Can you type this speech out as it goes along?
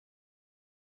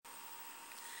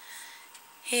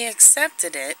He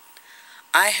accepted it.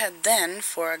 I had then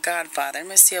for a godfather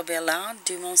Monsieur Bernard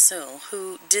de Monceau,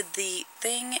 who did the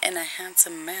thing in a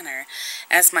handsome manner,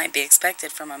 as might be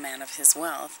expected from a man of his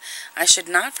wealth. I should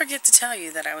not forget to tell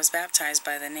you that I was baptized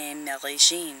by the name Marie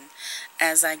Jeanne.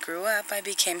 As I grew up, I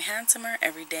became handsomer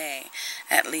every day.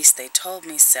 At least they told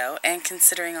me so, and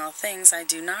considering all things, I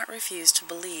do not refuse to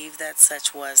believe that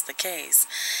such was the case.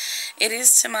 It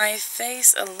is to my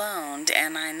face alone,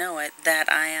 and I know it, that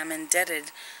I am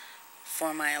indebted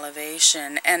for my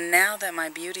elevation, and now that my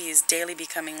beauty is daily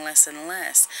becoming less and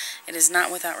less, it is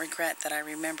not without regret that I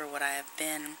remember what I have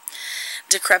been.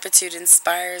 Decrepitude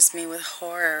inspires me with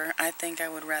horror. I think I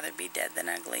would rather be dead than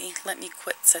ugly. Let me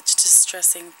quit such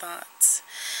distressing thoughts.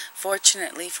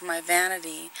 Fortunately for my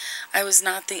vanity, I was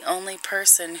not the only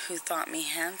person who thought me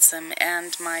handsome,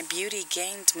 and my beauty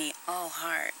gained me all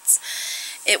hearts.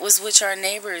 It was which our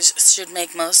neighbors should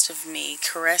make most of me,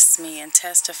 caress me, and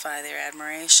testify their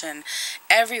admiration.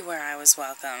 Everywhere I was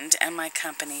welcomed, and my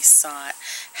company sought.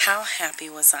 How happy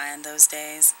was I in those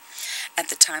days! At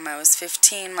the time I was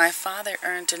 15, my father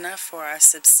earned enough for our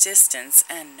subsistence,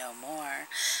 and no more.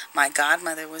 My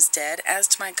godmother was dead. As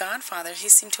to my godfather, he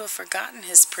seemed to have forgotten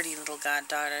his pretty little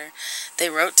goddaughter. They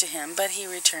wrote to him, but he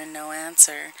returned no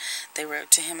answer. They wrote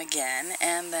to him again,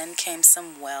 and then came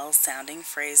some well-sounding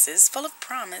phrases, full of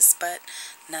promise, but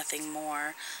nothing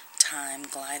more. Time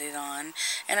glided on,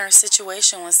 and our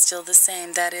situation was still the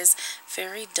same, that is,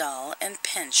 very dull and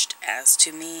pinched as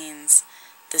to means.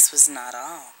 This was not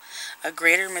all. A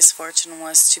greater misfortune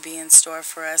was to be in store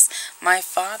for us. My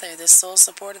father, the sole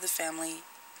support of the family,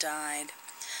 died.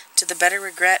 To the bitter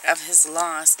regret of his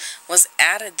loss was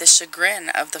added the chagrin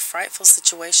of the frightful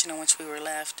situation in which we were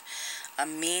left. A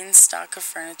mean stock of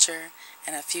furniture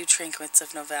and a few trinkets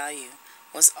of no value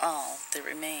was all that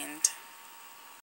remained.